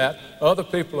see that, other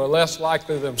people are less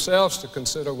likely themselves to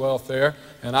consider welfare,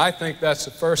 and I think that's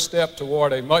the first step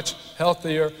toward a much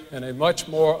healthier and a much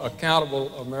more accountable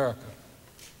America.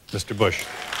 Mr. Bush.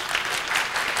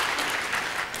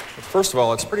 First of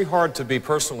all, it's pretty hard to be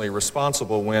personally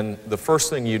responsible when the first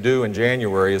thing you do in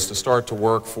January is to start to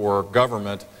work for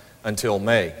government until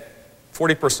May.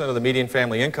 40% of the median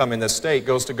family income in this state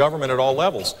goes to government at all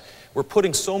levels. We're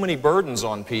putting so many burdens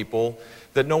on people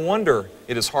that no wonder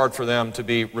it is hard for them to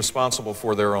be responsible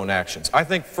for their own actions. I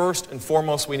think first and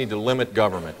foremost we need to limit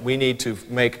government. We need to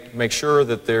make sure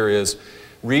that there is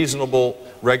reasonable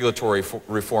regulatory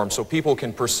reform so people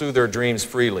can pursue their dreams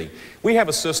freely. We have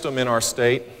a system in our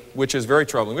state which is very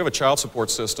troubling. We have a child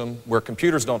support system where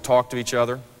computers don't talk to each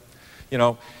other. You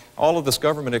know, all of this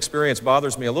government experience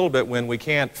bothers me a little bit when we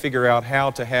can't figure out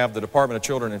how to have the Department of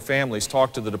Children and Families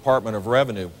talk to the Department of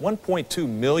Revenue. 1.2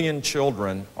 million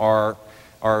children are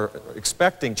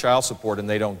expecting child support and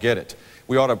they don't get it.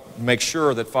 We ought to make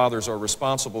sure that fathers are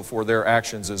responsible for their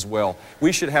actions as well.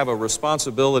 We should have a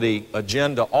responsibility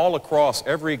agenda all across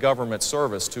every government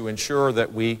service to ensure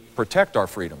that we protect our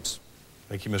freedoms.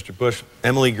 Thank you, Mr. Bush.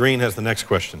 Emily Green has the next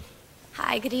question.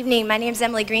 Hi, good evening. My name is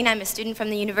Emily Green. I'm a student from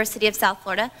the University of South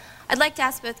Florida. I'd like to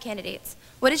ask both candidates,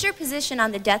 what is your position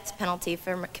on the death penalty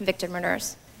for convicted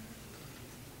murderers?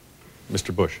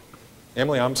 Mr. Bush.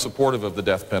 Emily, I'm supportive of the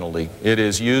death penalty. It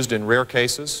is used in rare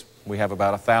cases. We have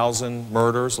about 1,000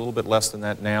 murders, a little bit less than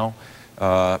that now,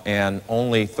 and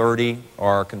only 30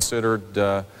 are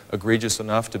considered egregious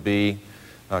enough to be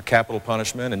capital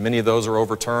punishment, and many of those are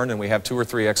overturned, and we have 2 or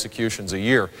 3 executions a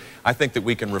year. I think that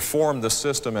we can reform the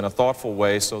system in a thoughtful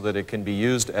way so that it can be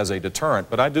used as a deterrent,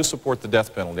 but I do support the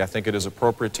death penalty. I think it is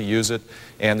appropriate to use it,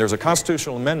 and there's a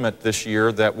constitutional amendment this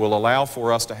year that will allow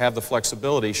for us to have the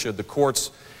flexibility should the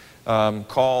courts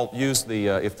use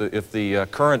if the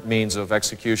current means of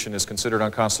execution is considered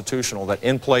unconstitutional, that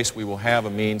in place we will have a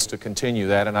means to continue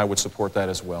that, and I would support that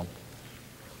as well.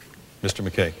 Mr.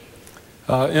 McKay.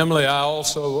 Emily, I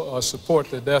also support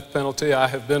the death penalty. I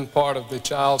have been part of the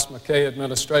Childs McKay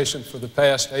administration for the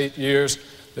past 8 years.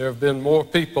 There have been more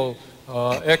people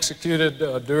executed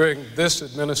during this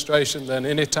administration than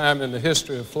any time in the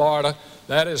history of Florida.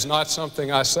 That is not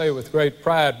something I say with great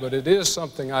pride, but it is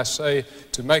something I say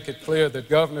to make it clear that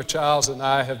Governor Childs and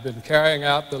I have been carrying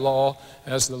out the law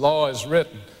as the law is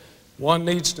written. One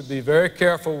needs to be very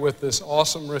careful with this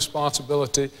awesome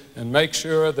responsibility and make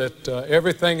sure that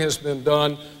everything has been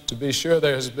done to be sure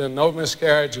there has been no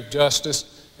miscarriage of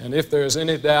justice. And if there is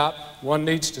any doubt, one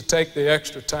needs to take the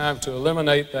extra time to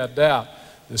eliminate that doubt.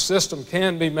 The system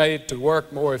can be made to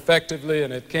work more effectively,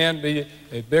 and it can be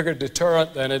a bigger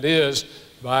deterrent than it is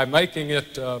by making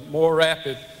it more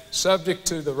rapid, subject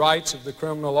to the rights of the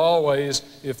criminal always,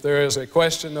 if there is a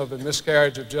question of a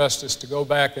miscarriage of justice, to go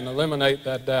back and eliminate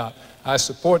that doubt. I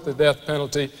support the death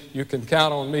penalty. You can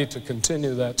count on me to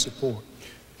continue that support.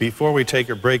 Before we take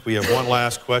a break, we have one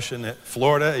last question.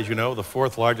 Florida, as you know, the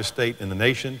 4th largest state in the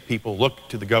nation. People look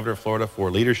to the governor of Florida for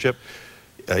leadership.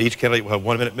 Each candidate will have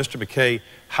 1 minute. Mr. McKay,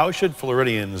 how should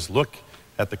Floridians look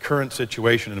at the current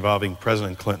situation involving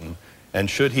President Clinton, and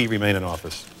should he remain in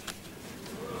office?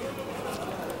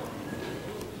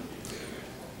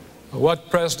 What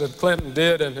President Clinton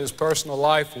did in his personal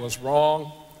life was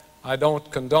wrong. I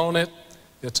don't condone it.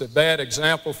 It's a bad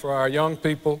example for our young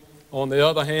people. On the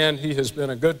other hand, he has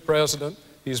been a good president.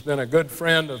 He's been a good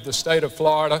friend of the state of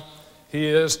Florida. He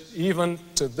is, even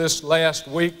to this last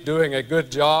week, doing a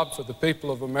good job for the people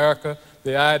of America.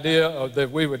 The idea that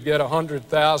we would get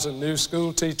 100,000 new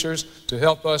school teachers to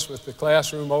help us with the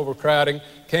classroom overcrowding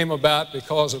came about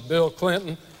because of Bill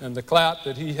Clinton and the clout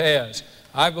that he has.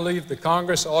 I believe the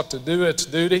Congress ought to do its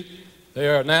duty. They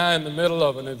are now in the middle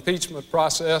of an impeachment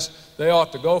process. They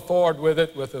ought to go forward with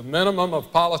it with a minimum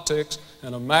of politics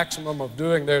and a maximum of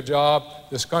doing their job.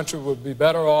 This country would be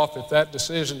better off if that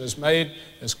decision is made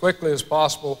as quickly as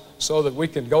possible so that we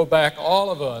can go back, all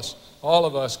of us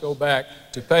go back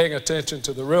to paying attention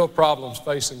to the real problems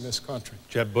facing this country.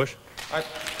 Jeb Bush.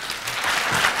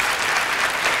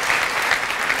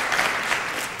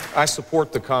 I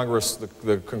support the Congress,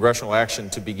 the congressional action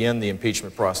to begin the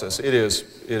impeachment process. It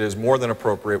is more than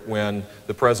appropriate when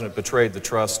the President betrayed the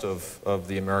trust of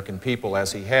the American people,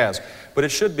 as he has. But it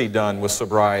should be done with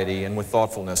sobriety and with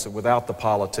thoughtfulness and without the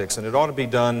politics, and it ought to be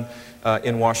done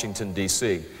in Washington,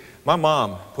 D.C. My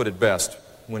mom put it best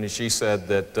when she said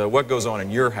that what goes on in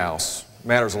your house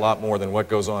matters a lot more than what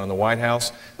goes on in the White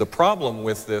House. The problem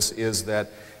with this is that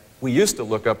we used to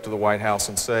look up to the White House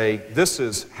and say, this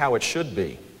is how it should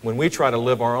be, when we try to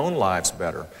live our own lives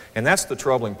better. And that's the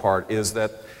troubling part, is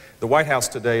that the White House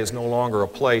today is no longer a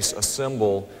place, a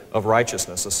symbol of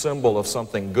righteousness, a symbol of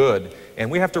something good, and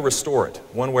we have to restore it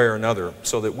one way or another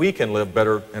so that we can live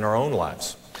better in our own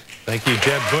lives. Thank you,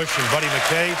 Jeb Bush and Buddy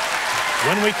McKay.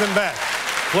 When we come back,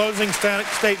 closing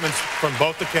statements from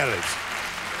both the candidates.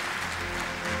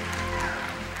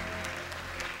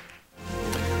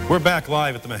 We're back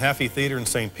live at the Mahaffey Theater in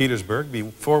St. Petersburg.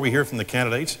 Before we hear from the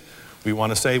candidates, we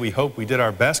want to say we hope we did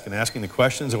our best in asking the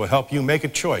questions that will help you make a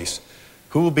choice.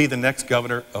 Who will be the next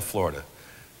governor of Florida?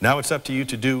 Now it's up to you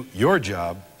to do your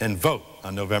job and vote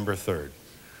on November 3rd.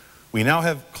 We now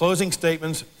have closing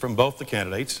statements from both the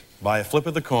candidates. By a flip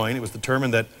of the coin, it was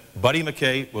determined that Buddy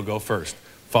McKay will go first,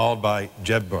 followed by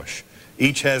Jeb Bush.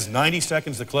 Each has 90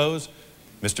 seconds to close.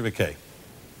 Mr. McKay.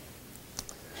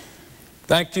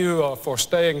 Thank you for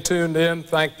staying tuned in.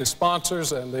 Thank the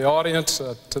sponsors and the audience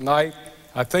tonight.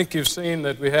 I think you've seen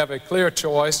that we have a clear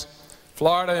choice.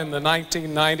 Florida in the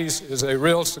 1990s is a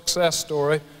real success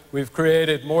story. We've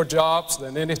created more jobs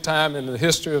than any time in the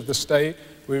history of the state.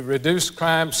 We've reduced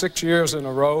crime 6 years in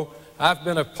a row. I've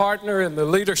been a partner in the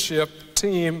leadership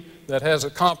team that has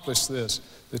accomplished this.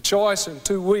 The choice in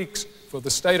 2 weeks for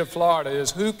the state of Florida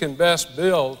is who can best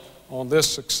build on this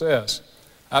success.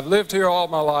 I've lived here all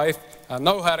my life. I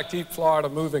know how to keep Florida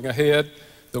moving ahead.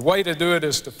 The way to do it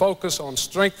is to focus on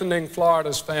strengthening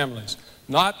Florida's families,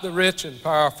 not the rich and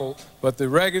powerful, but the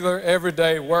regular,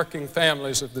 everyday working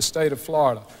families of the state of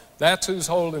Florida. That's who's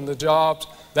holding the jobs,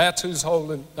 that's who's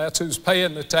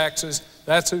paying the taxes,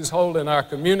 that's who's holding our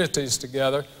communities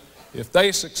together. If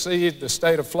they succeed, the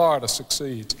state of Florida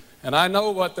succeeds. And I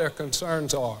know what their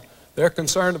concerns are. They're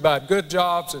concerned about good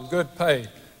jobs and good pay.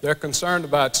 They're concerned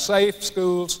about safe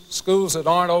schools, schools that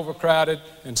aren't overcrowded,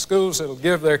 and schools that will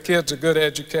give their kids a good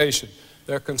education.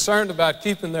 They're concerned about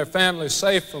keeping their families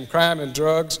safe from crime and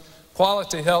drugs,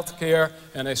 quality health care,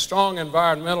 and a strong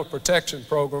environmental protection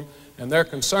program, and they're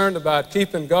concerned about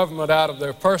keeping government out of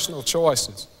their personal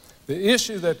choices. The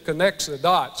issue that connects the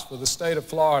dots for the state of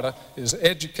Florida is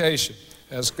education.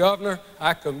 As governor,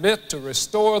 I commit to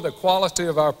restore the quality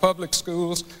of our public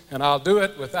schools, and I'll do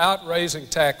it without raising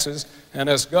taxes. And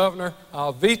as governor,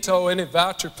 I'll veto any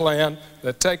voucher plan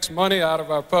that takes money out of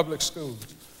our public schools.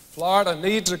 Florida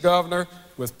needs a governor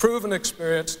with proven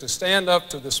experience to stand up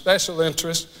to the special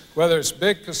interests, whether it's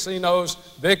big casinos,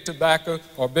 big tobacco,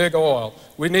 or big oil.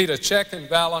 We need a check and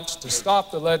balance to stop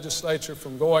the legislature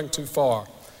from going too far.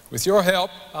 With your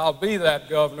help, I'll be that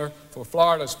governor for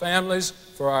Florida's families,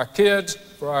 for our kids,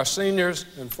 for our seniors,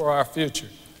 and for our future.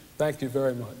 Thank you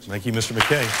very much. Thank you, Mr.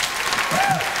 McKay.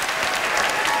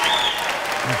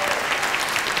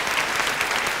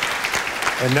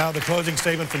 And now the closing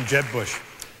statement from Jeb Bush.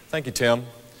 Thank you, Tim.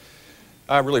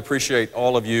 I really appreciate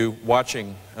all of you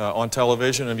watching on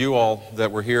television and you all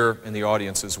that were here in the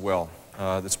audience as well.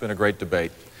 It's been a great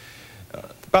debate.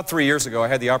 About 3 years ago, I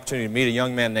had the opportunity to meet a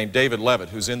young man named David Levitt,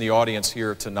 who's in the audience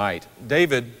here tonight.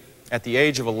 David, at the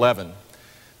age of 11,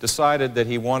 decided that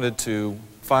he wanted to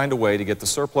find a way to get the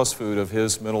surplus food of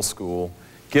his middle school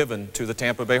given to the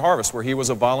Tampa Bay Harvest, where he was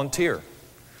a volunteer.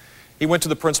 He went to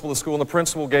the principal of the school, and the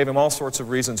principal gave him all sorts of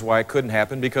reasons why it couldn't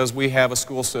happen, because we have a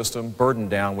school system burdened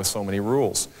down with so many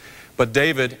rules. But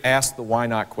David asked the why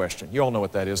not question. You all know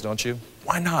what that is, don't you?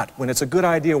 Why not? When it's a good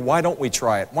idea, why don't we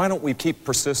try it? Why don't we keep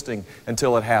persisting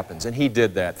until it happens? And he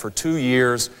did that. For 2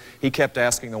 years, he kept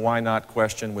asking the why not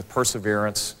question with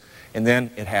perseverance, and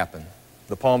then it happened.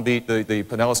 The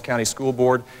Pinellas County School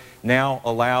Board now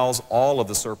allows all of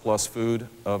the surplus food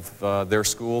of their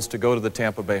schools to go to the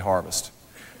Tampa Bay Harvest.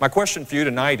 My question for you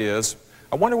tonight is,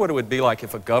 I wonder what it would be like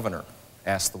if a governor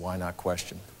asked the why not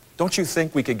question. Don't you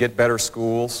think we could get better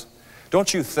schools?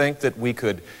 Don't you think that we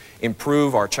could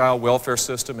improve our child welfare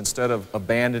system instead of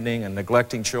abandoning and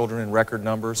neglecting children in record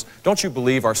numbers? Don't you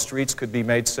believe our streets could be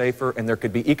made safer and there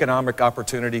could be economic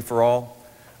opportunity for all?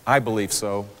 I believe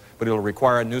so, but it'll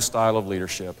require a new style of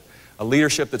leadership. A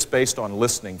leadership that's based on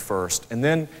listening first, and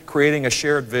then creating a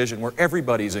shared vision where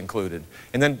everybody's included.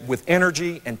 And then with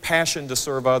energy and passion to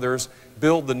serve others,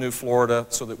 build the new Florida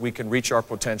so that we can reach our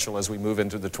potential as we move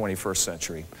into the 21st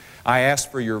century. I ask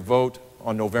for your vote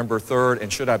on November 3rd,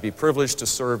 and should I be privileged to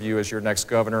serve you as your next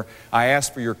governor, I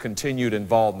ask for your continued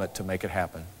involvement to make it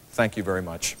happen. Thank you very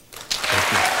much.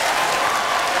 Thank you.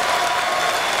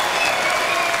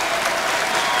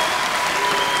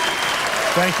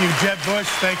 Thank you, Jeb Bush.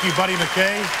 Thank you, Buddy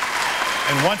McKay.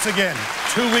 And once again,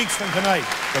 2 weeks from tonight,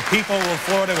 the people of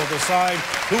Florida will decide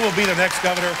who will be the next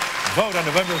governor. Vote on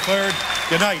November 3rd.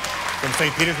 Good night from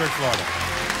St. Petersburg, Florida.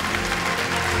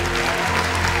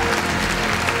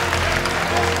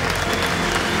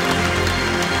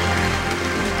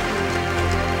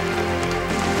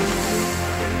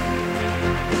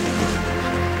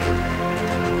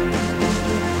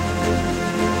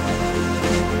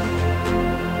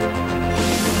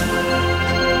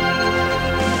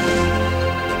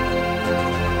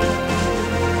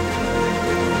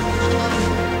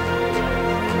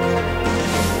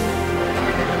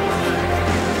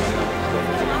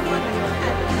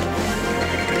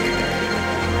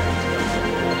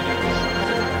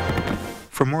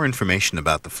 For more information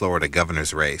about the Florida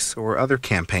governor's race or other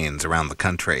campaigns around the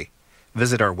country,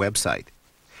 visit our website.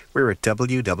 We're at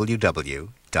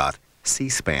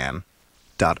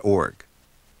www.cspan.org.